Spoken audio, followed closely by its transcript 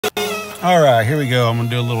All right, here we go. I'm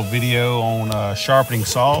gonna do a little video on sharpening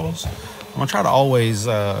saws. I'm gonna try to always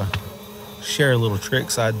share little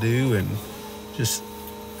tricks I do and just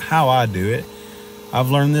how I do it.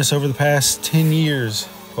 I've learned this over the past 10 years.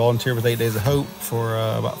 Volunteered with 8 Days of Hope for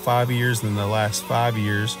about 5 years, and in the last 5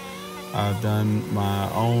 years I've done my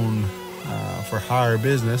own for hire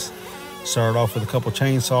business. Started off with a couple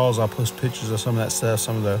chainsaws. I'll post pictures of some of that stuff,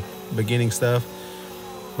 some of the beginning stuff.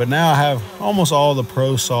 But now I have almost all the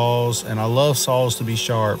pro saws, and I love saws to be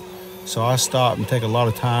sharp. So I stop and take a lot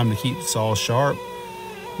of time to keep the saws sharp.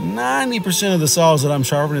 90% of the saws that I'm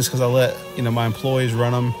sharpening is because I let my employees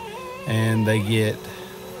run them, and they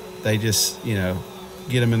just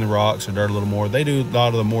get them in the rocks or dirt a little more. They do a lot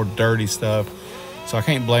of the more dirty stuff, so I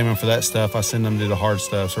can't blame them for that stuff. I send them to do the hard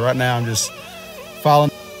stuff. So right now I'm just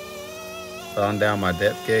filing down my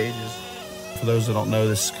depth gauges. For those that don't know,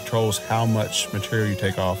 this controls how much material you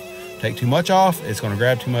take off. Take too much off, it's going to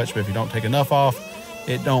grab too much, but if you don't take enough off,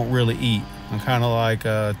 it don't really eat. I'm kind of like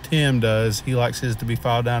Tim does. He likes his to be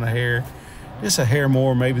filed down a hair, just a hair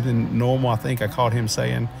more maybe than normal. I think I caught him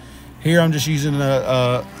saying. Here I'm just using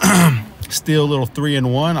a Steel little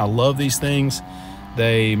 3-in-1. I love these things.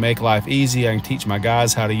 They make life easy. I can teach my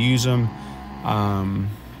guys how to use them.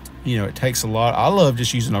 It takes a lot. I love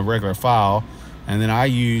just using a regular file, and then I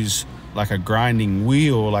use like a grinding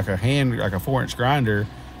wheel, like a 4-inch grinder,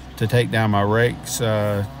 to take down my rakes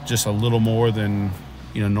just a little more than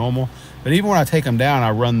normal. But even when I take them down,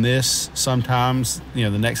 I run this sometimes the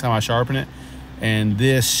next time I sharpen it, and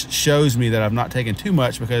this shows me that I've not taken too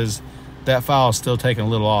much because that file is still taking a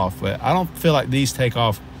little off. But I don't feel like these take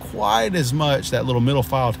off quite as much. That little middle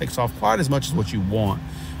file takes off quite as much as what you want,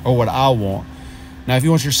 or what I want. Now if you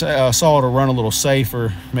want your saw to run a little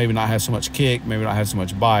safer, maybe not have so much kick, maybe not have so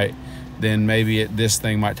much bite, then maybe this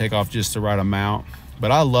thing might take off just the right amount.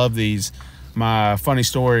 But I love these. My funny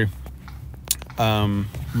story,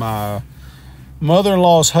 my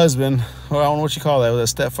mother-in-law's husband, well, I don't know what you call that, was that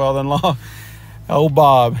stepfather-in-law, old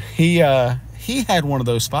Bob, he had one of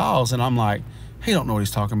those files, and I'm like, he don't know what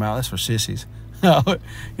he's talking about, that's for sissies.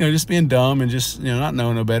 Just being dumb and just not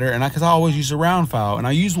knowing no better. And because I always use a round file, and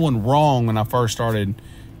I used one wrong when I first started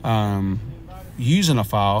using a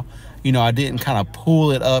file. I didn't kind of pull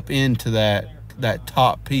it up into that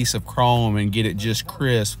top piece of chrome and get it just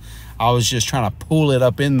crisp. I was just trying to pull it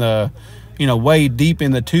up in the way deep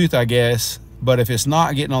in the tooth, I guess. But if it's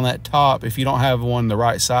not getting on that top, if you don't have one the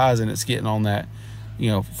right size and it's getting on that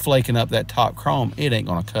flaking up that top chrome, it ain't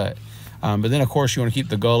gonna cut. But then of course you want to keep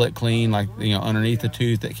the gullet clean, like underneath the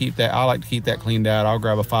tooth. I like to keep that cleaned out. I'll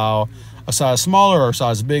grab a file a size smaller or a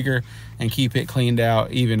size bigger and keep it cleaned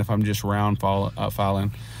out, even if I'm just round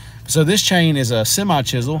filing. So this chain is a semi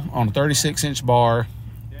chisel on a 36-inch bar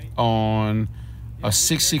on a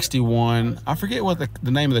 661. I forget what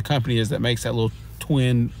the name of the company is that makes that little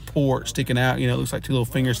twin port sticking out. It looks like two little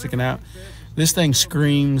fingers sticking out. This thing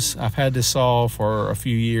screams. I've had this saw for a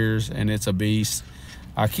few years, and it's a beast.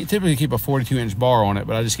 I typically keep a 42-inch bar on it,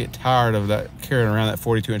 but I just get tired of that carrying around that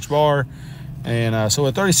 42-inch bar. And so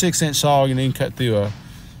a 36-inch saw, you can cut through a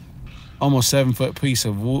almost 7-foot piece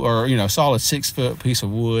of wood, or solid 6-foot piece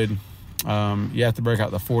of wood. You have to break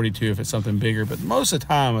out the 42 if it's something bigger, but most of the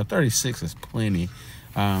time a 36 is plenty.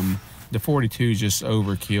 The 42 is just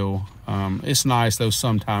overkill. It's nice though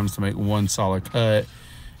sometimes to make one solid cut,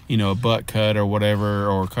 a butt cut or whatever,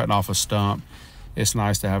 or cutting off a stump. It's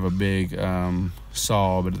nice to have a big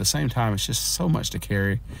saw, but at the same time it's just so much to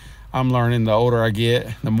carry. I'm learning the older I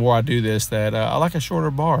get, the more I do this, that I like a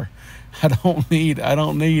shorter bar. I don't need a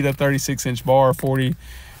 36-inch bar,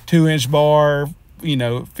 42-inch bar,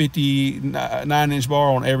 59-inch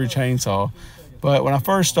bar on every chainsaw. But when I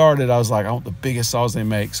first started, I was like, I want the biggest saws they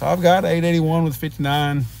make. So I've got an 881 with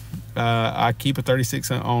 59. I keep a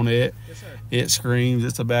 36 on it. It screams.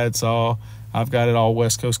 It's a bad saw. I've got it all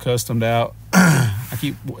West Coast customed out.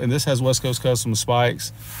 And this has West Coast custom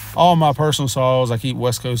spikes. All my personal saws, I keep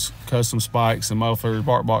West Coast custom spikes and mufflers,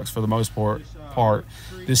 bark box for the most part.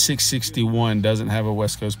 This 661 doesn't have a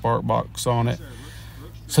West Coast bark box on it.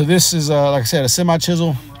 So this is, like I said, a semi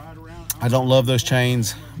chisel. I don't love those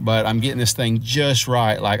chains, but I'm getting this thing just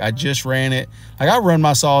right. Like I just ran it. Like I run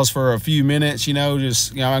my saws for a few minutes,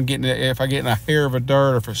 I'm getting it. If I get in a hair of a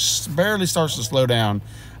dirt, or if it barely starts to slow down,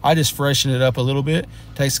 I just freshen it up a little bit.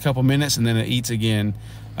 Takes a couple minutes and then it eats again.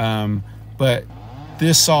 But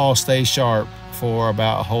this saw stays sharp for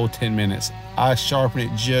about a whole 10 minutes. I sharpen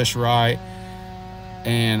it just right,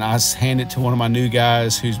 and I hand it to one of my new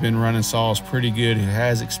guys who's been running saws pretty good, who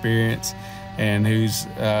has experience and who's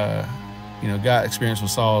got experience with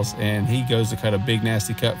saws, and he goes to cut a big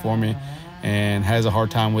nasty cut for me and has a hard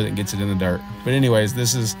time with it and gets it in the dirt. But anyways,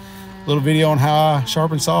 this is little video on how I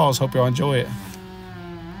sharpen saws. Hope y'all enjoy it.